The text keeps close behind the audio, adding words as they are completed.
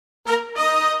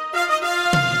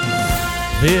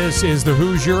This is the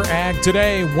Hoosier Ag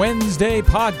Today Wednesday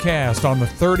podcast on the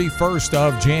 31st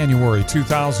of January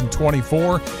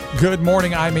 2024. Good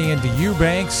morning, I'm Andy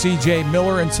Eubank, CJ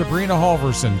Miller, and Sabrina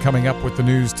Halvorson coming up with the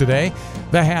news today.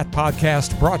 The Hat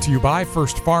Podcast brought to you by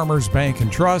First Farmers Bank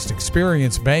and Trust,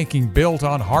 experience banking built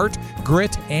on heart,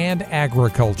 grit, and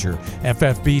agriculture.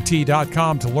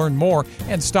 FFBT.com to learn more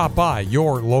and stop by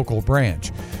your local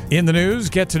branch. In the news,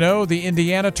 get to know the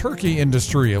Indiana turkey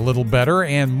industry a little better,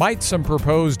 and might some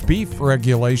proposed beef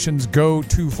regulations go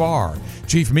too far?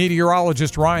 Chief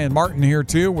Meteorologist Ryan Martin here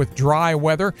too with dry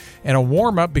weather and a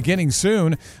warm-up beginning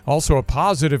soon. Also a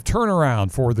positive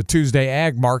turnaround for the Tuesday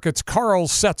ag markets. Karl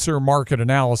Setzer market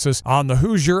analysis on the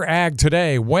Hoosier Ag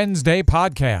Today Wednesday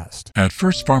podcast. At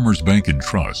First Farmers Bank and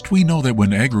Trust, we know that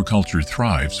when agriculture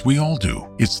thrives, we all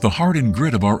do. It's the heart and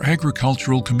grit of our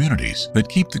agricultural communities that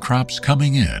keep the crops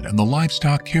coming in and the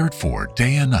livestock cared for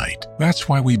day and night. That's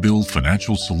why we build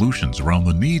financial solutions around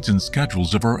the needs and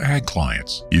schedules of our ag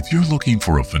clients. If you're looking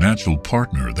for a financial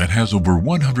partner that has over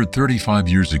 135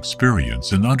 years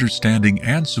experience in understanding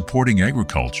and supporting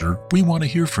agriculture, we want to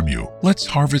hear from you. Let's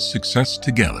harvest success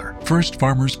together. First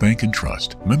Farmers Bank and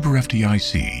Trust, member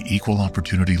FDIC, equal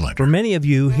opportunity lender. For many of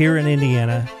you here in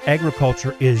Indiana,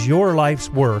 agriculture is your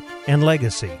life's work and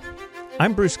legacy.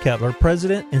 I'm Bruce Kettler,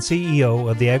 President and CEO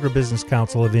of the Agribusiness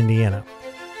Council of Indiana.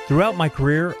 Throughout my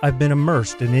career, I've been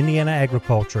immersed in Indiana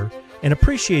agriculture and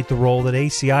appreciate the role that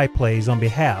ACI plays on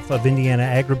behalf of Indiana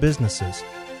agribusinesses.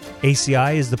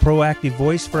 ACI is the proactive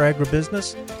voice for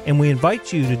agribusiness, and we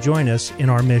invite you to join us in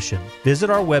our mission. Visit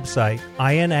our website,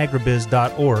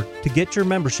 inagribiz.org, to get your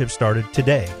membership started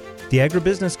today. The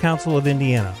Agribusiness Council of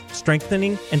Indiana,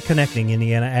 strengthening and connecting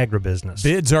Indiana agribusiness.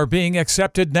 Bids are being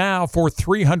accepted now for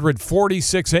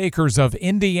 346 acres of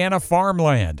Indiana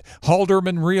farmland.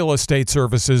 Halderman Real Estate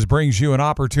Services brings you an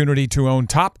opportunity to own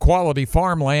top-quality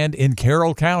farmland in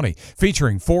Carroll County,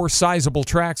 featuring 4 sizable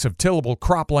tracts of tillable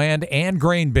cropland and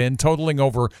grain bin totaling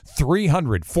over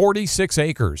 346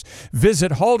 acres.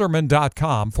 Visit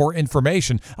halderman.com for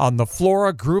information on the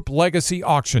Flora Group Legacy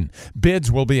Auction.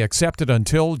 Bids will be accepted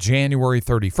until January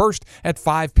 31st at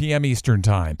 5 p.m. Eastern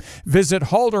Time. Visit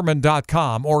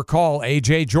halderman.com or call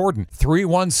A.J. Jordan,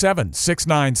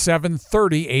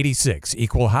 317-697-3086.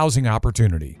 Equal housing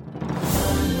opportunity.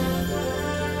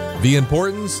 The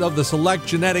importance of the Select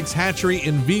Genetics hatchery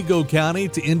in Vigo County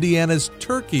to Indiana's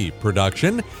turkey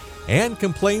production, and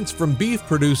complaints from beef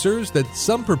producers that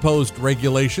some proposed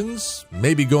regulations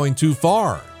may be going too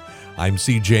far. I'm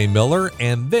CJ Miller,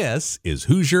 and this is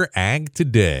Hoosier Ag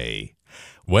Today.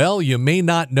 Well, you may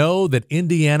not know that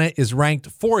Indiana is ranked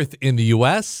 4th in the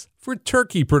U.S. for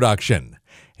turkey production.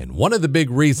 And one of the big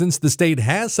reasons the state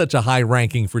has such a high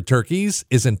ranking for turkeys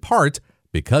is in part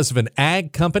because of an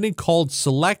ag company called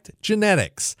Select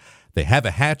Genetics. They have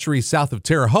a hatchery south of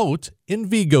Terre Haute in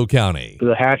Vigo County.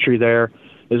 The hatchery there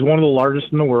is one of the largest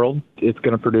in the world. It's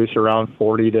going to produce around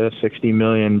 40 to 60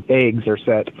 million eggs are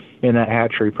set in that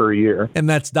hatchery per year. And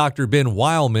that's Dr. Ben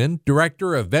Weilman,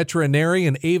 Director of Veterinary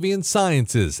and Avian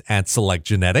Sciences at Select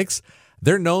Genetics.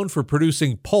 They're known for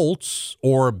producing poults,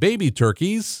 or baby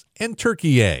turkeys, and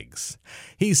turkey eggs.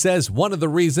 He says one of the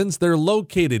reasons they're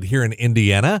located here in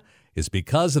Indiana is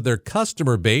because of their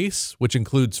customer base, which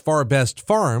includes Far Best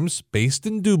Farms based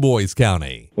in DuBois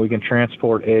County. We can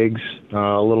transport eggs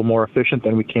a little more efficient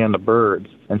than we can the birds.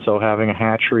 And so having a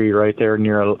hatchery right there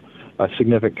near a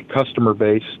significant customer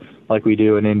base like we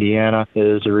do in Indiana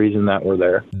is the reason that we're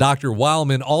there. Dr.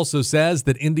 Weilman also says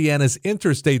that Indiana's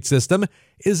interstate system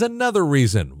is another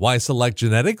reason why Select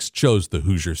Genetics chose the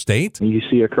Hoosier State. You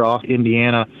see across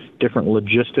Indiana different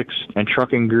logistics and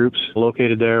trucking groups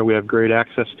located there. We have great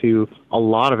access to a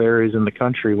lot of areas in the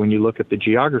country. When you look at the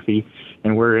geography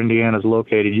and where Indiana is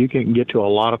located, you can get to a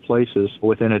lot of places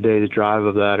within a day's drive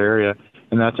of that area.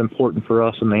 And that's important for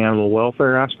us in the animal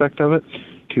welfare aspect of it,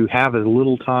 to have as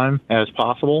little time as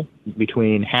possible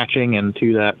between hatching and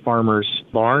to that farmer's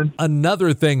barn.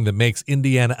 Another thing that makes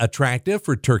Indiana attractive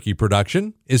for turkey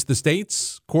production is the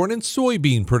state's corn and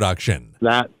soybean production.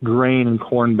 That grain and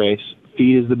corn base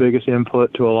feed is the biggest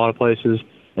input to a lot of places,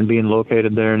 and being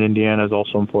located there in Indiana is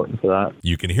also important for that.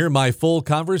 You can hear my full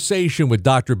conversation with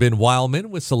Dr. Ben Weilman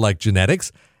with Select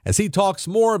Genetics as he talks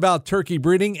more about turkey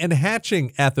breeding and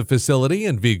hatching at the facility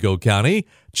in Vigo County.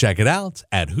 Check it out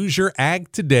at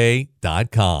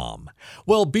HoosierAgToday.com.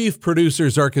 Well, beef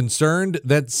producers are concerned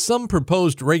that some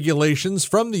proposed regulations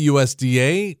from the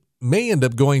USDA may end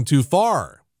up going too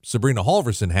far. Sabrina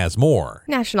Halvorson has more.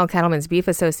 National Cattlemen's Beef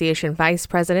Association Vice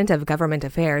President of Government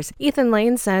Affairs Ethan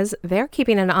Lane says they're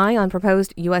keeping an eye on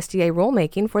proposed USDA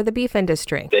rulemaking for the beef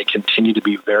industry. They continue to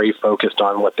be very focused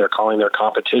on what they're calling their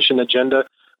competition agenda,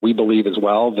 We believe as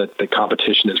well that the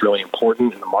competition is really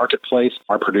important in the marketplace.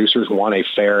 Our producers want a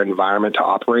fair environment to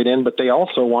operate in, but they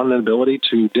also want an ability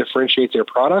to differentiate their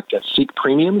product and seek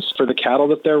premiums for the cattle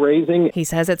that they're raising. He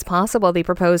says it's possible the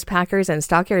proposed Packers and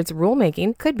Stockyards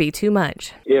rulemaking could be too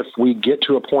much. If we get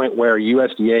to a point where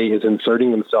USDA is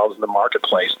inserting themselves in the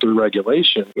marketplace through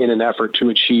regulation in an effort to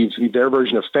achieve their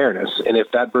version of fairness, and if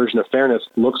that version of fairness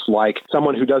looks like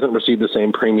someone who doesn't receive the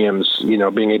same premiums,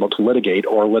 being able to litigate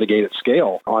at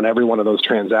scale on every one of those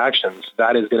transactions,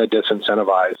 that is going to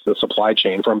disincentivize the supply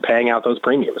chain from paying out those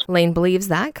premiums. Lane believes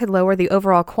that could lower the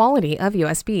overall quality of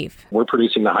U.S. beef. We're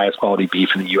producing the highest quality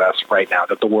beef in the U.S. right now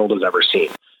that the world has ever seen.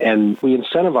 And we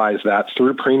incentivize that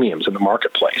through premiums in the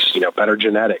marketplace, better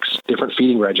genetics, different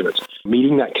feeding regimens,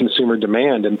 meeting that consumer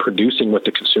demand and producing what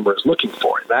the consumer is looking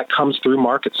for. And that comes through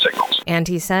market signals. And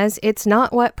he says it's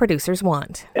not what producers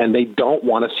want. And they don't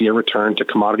want to see a return to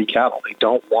commodity cattle. They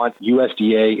don't want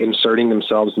USDA inserting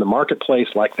themselves in the marketplace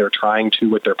like they're trying to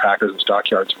with their Packers and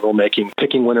Stockyards rulemaking,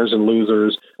 picking winners and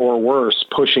losers, or worse,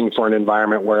 pushing for an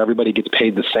environment where everybody gets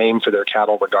paid the same for their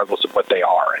cattle regardless of what they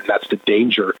are. And that's the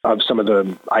danger of some of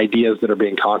the ideas that are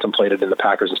being contemplated in the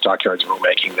Packers and Stockyards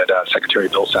rulemaking that Secretary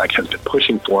Vilsack has been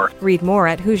pushing for. Read more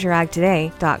at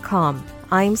HoosierAgToday.com.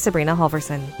 I'm Sabrina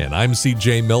Halvorson. And I'm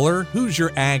CJ Miller,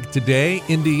 Hoosier Ag Today,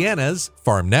 Indiana's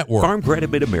Farm Network. Farm Credit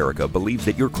Mid-America believes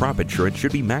that your crop insurance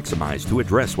should be maximized to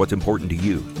address what's important to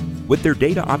you. With their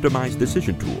data-optimized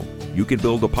decision tool, you can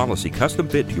build a policy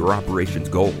custom-fit to your operations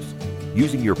goals.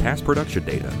 Using your past production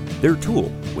data, their tool,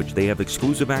 which they have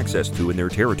exclusive access to in their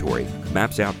territory,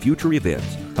 maps out future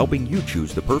events, helping you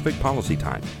choose the perfect policy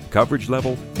type, coverage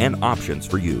level, and options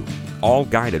for you, all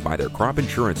guided by their crop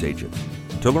insurance agents.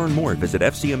 To learn more, visit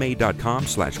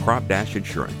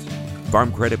fcma.com/crop-insurance.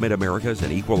 Farm Credit Mid-America is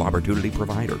an equal opportunity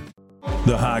provider.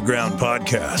 The High Ground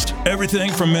Podcast.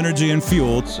 Everything from energy and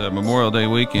fuel. It's Memorial Day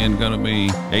weekend, going to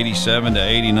be 87 to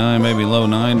 89, maybe low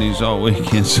 90s all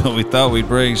weekend. So we thought we'd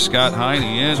bring Scott Heine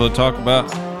in to talk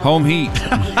about home heat.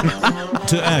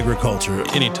 To agriculture.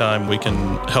 Anytime we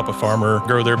can help a farmer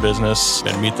grow their business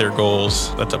and meet their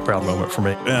goals, that's a proud moment for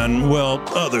me. And,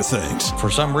 other things.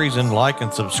 For some reason, like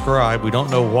and subscribe. We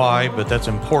don't know why, but that's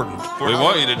important. We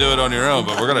want you to do it on your own,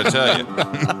 but we're going to tell you.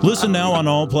 Listen now on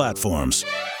all platforms.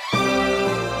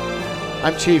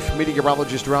 I'm Chief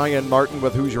Meteorologist Ryan Martin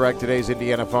with Hoosier Ag Today's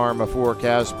Indiana Farm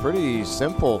Forecast. Pretty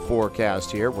simple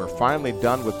forecast here. We're finally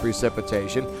done with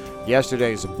precipitation.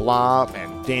 Yesterday's blob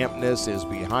and dampness is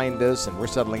behind us, and we're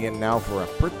settling in now for a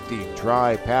pretty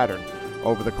dry pattern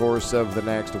over the course of the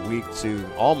next week to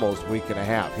almost week and a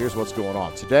half. Here's what's going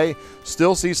on. Today,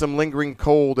 still see some lingering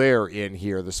cold air in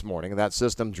here this morning. That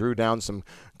system drew down some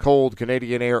cold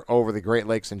Canadian air over the Great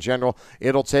Lakes in general.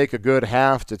 It'll take a good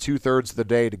half to two-thirds of the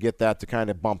day to get that to kind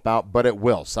of bump out, but it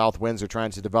will. South winds are trying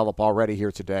to develop already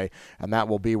here today, and that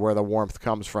will be where the warmth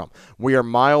comes from. We are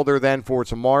milder then for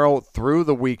tomorrow through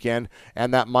the weekend,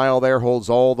 and that mild air holds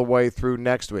all the way through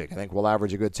next week. I think we'll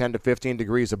average a good 10 to 15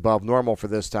 degrees above normal for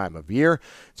this time of year.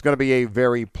 It's going to be a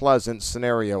very pleasant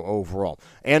scenario overall.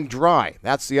 And dry.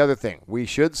 That's the other thing. We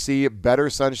should see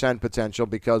better sunshine potential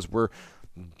because we're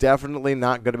definitely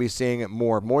not going to be seeing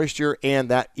more moisture, and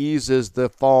that eases the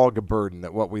fog burden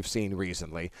that what we've seen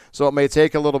recently. So it may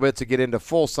take a little bit to get into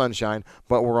full sunshine,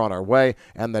 but we're on our way,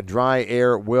 and the dry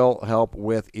air will help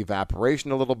with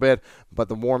evaporation a little bit, but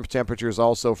the warm temperatures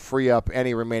also free up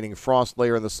any remaining frost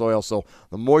layer in the soil, so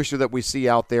the moisture that we see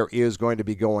out there is going to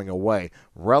be going away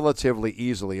relatively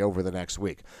easily over the next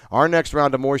week. Our next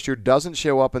round of moisture doesn't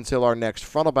show up until our next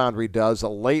frontal boundary does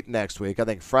late next week. I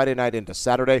think Friday night into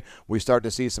Saturday, we start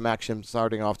to see some action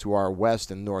starting off to our west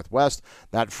and northwest.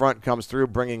 That front comes through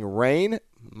bringing rain,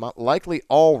 likely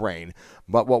all rain,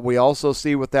 but what we also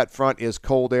see with that front is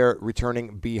cold air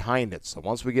returning behind it. So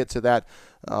once we get to that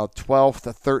 12th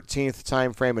to 13th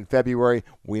time frame in February,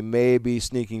 we may be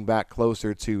sneaking back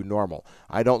closer to normal.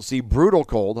 I don't see brutal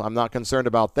cold. I'm not concerned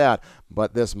about that,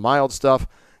 but this mild stuff,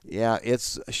 yeah,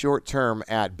 it's short term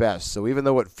at best. So even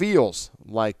though it feels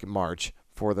like March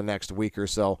for the next week or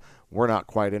so, we're not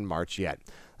quite in March yet.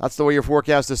 That's the way your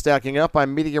forecast is stacking up.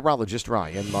 I'm meteorologist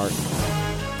Ryan Martin.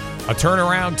 A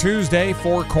turnaround Tuesday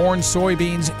for corn,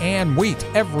 soybeans, and wheat.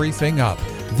 Everything up.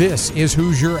 This is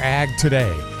Hoosier Ag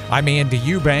Today. I'm Andy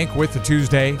Eubank with the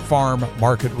Tuesday Farm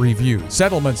Market Review.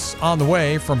 Settlements on the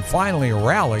way from finally a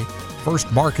rally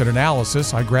First market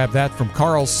analysis, I grabbed that from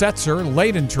Karl Setzer,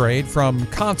 late in trade from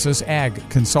Consus Ag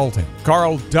Consulting.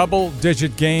 Karl,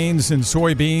 double-digit gains in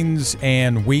soybeans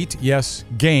and wheat. Yes,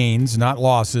 gains, not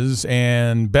losses,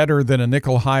 and better than a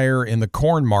nickel higher in the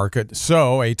corn market.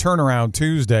 So a turnaround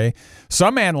Tuesday.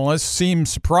 Some analysts seem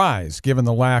surprised given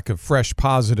the lack of fresh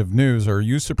positive news. Are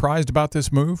you surprised about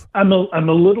this move? I'm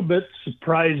a little bit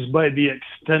surprised by the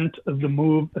extent of the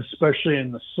move, especially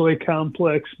in the soy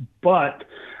complex, but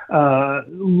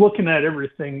looking at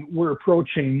everything, we're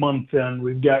approaching month end.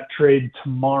 We've got trade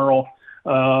tomorrow.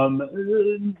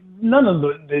 None of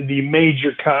the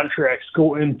major contracts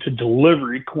go into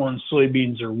delivery, corn,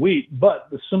 soybeans, or wheat, but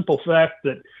the simple fact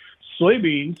that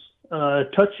soybeans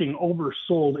touching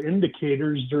oversold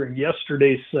indicators during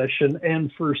yesterday's session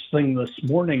and first thing this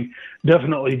morning,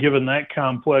 definitely given that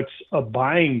complex a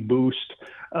buying boost.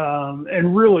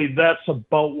 And really, that's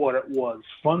about what it was.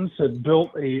 Funds had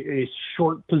built a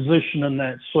short position in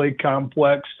that soy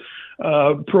complex,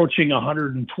 approaching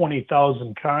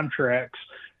 120,000 contracts.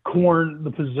 Corn,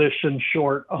 the position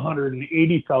short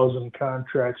 180,000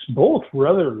 contracts, both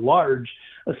rather large,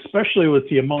 especially with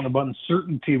the amount of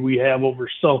uncertainty we have over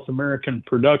South American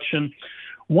production.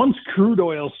 Once crude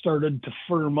oil started to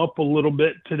firm up a little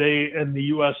bit today and the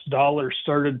U.S. dollar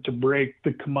started to break,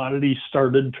 the commodity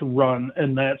started to run,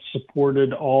 and that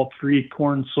supported all three,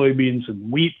 corn, soybeans,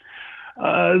 and wheat.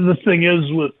 The thing is,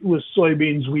 with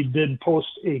soybeans, we did post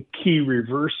a key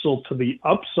reversal to the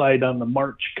upside on the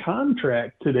March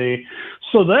contract today.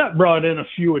 So that brought in a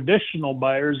few additional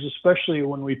buyers, especially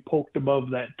when we poked above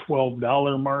that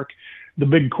 $12 mark. The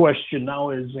big question now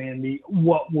is, Andy,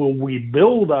 what will we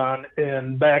build on?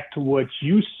 And back to what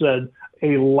you said,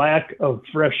 a lack of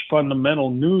fresh fundamental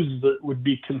news that would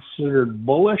be considered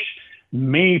bullish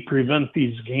may prevent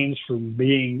these gains from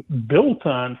being built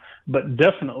on, but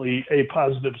definitely a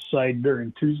positive side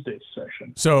during Tuesday's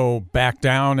session. So back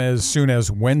down as soon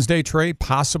as Wednesday trade,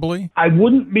 possibly? I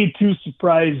wouldn't be too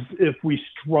surprised if we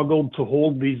struggled to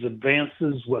hold these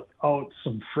advances without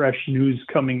some fresh news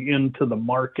coming into the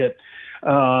market.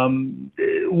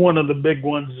 One of the big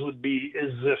ones would be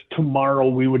is if tomorrow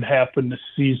we would happen to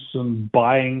see some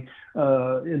buying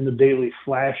in the daily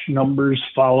flash numbers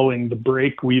following the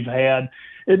break we've had.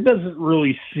 It doesn't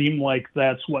really seem like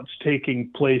that's what's taking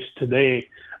place today.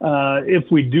 If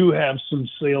we do have some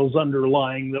sales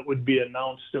underlying that would be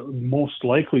announced, it would most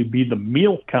likely be the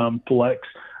meal complex.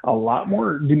 A lot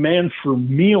more demand for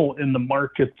meal in the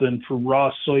market than for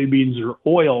raw soybeans or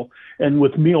oil. And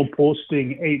with meal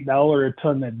posting $8 a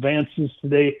ton advances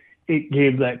today, it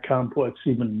gave that complex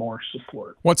even more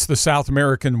support. What's the South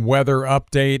American weather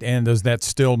update, and does that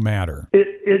still matter?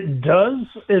 It does.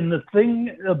 And the thing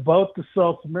about the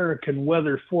South American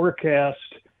weather forecast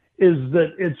is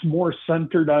that it's more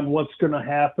centered on what's going to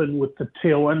happen with the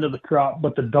tail end of the crop,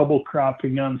 but the double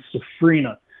cropping on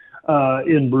Safrinha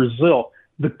in Brazil.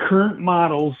 The current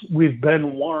models, we've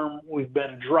been warm, we've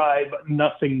been dry, but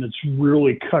nothing that's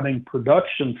really cutting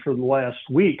production for the last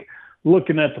week.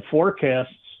 Looking at the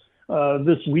forecasts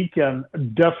this weekend,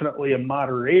 definitely a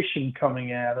moderation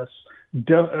coming at us.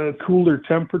 Cooler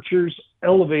temperatures,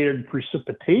 elevated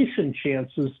precipitation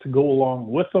chances to go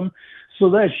along with them.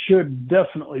 So that should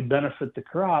definitely benefit the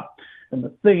crop. And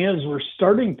the thing is, we're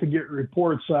starting to get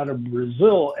reports out of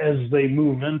Brazil as they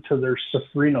move into their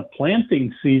Safrinha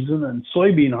planting season and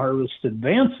soybean harvest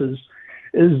advances,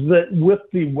 is that with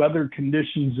the weather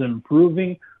conditions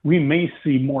improving, we may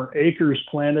see more acres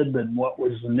planted than what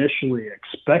was initially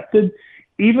expected,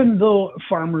 even though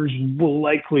farmers will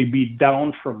likely be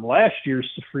down from last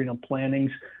year's Safrinha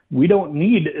plantings. We don't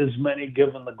need as many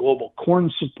given the global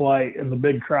corn supply and the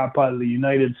big crop out of the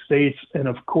United States, and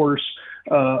of course,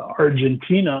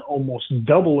 Argentina almost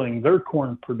doubling their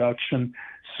corn production.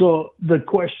 So the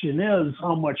question is,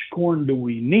 how much corn do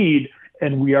we need?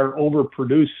 And we are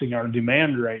overproducing our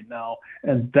demand right now,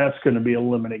 and that's going to be a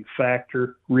limiting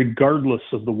factor regardless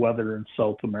of the weather in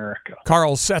South America.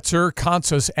 Karl Setzer,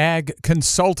 Consus Ag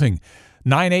Consulting.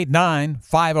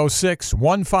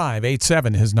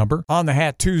 989-506-1587, his number. On the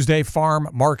Hat Tuesday Farm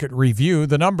Market Review,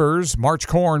 the numbers: March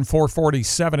corn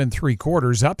 447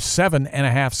 3/4, up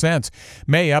 7.5 cents.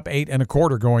 May up 8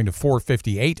 1/4, going to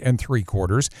 458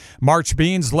 3/4. March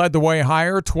beans led the way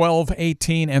higher,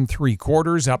 1218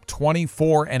 3/4, up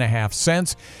 24.5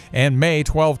 cents. And May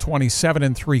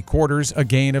 1227 3/4, a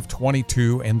gain of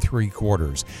 22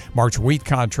 3/4. March wheat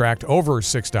contract over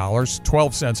 $6,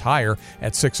 12 cents higher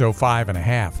at 605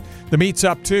 5.5. The meat's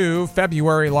up too.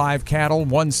 February live cattle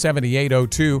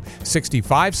 178.02,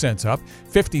 65 cents up.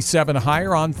 57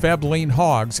 higher on Feb lean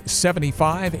hogs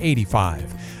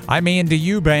 75.85. I'm Andy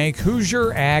Eubank,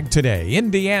 Hoosier Ag Today,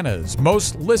 Indiana's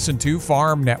most listened to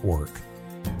farm network.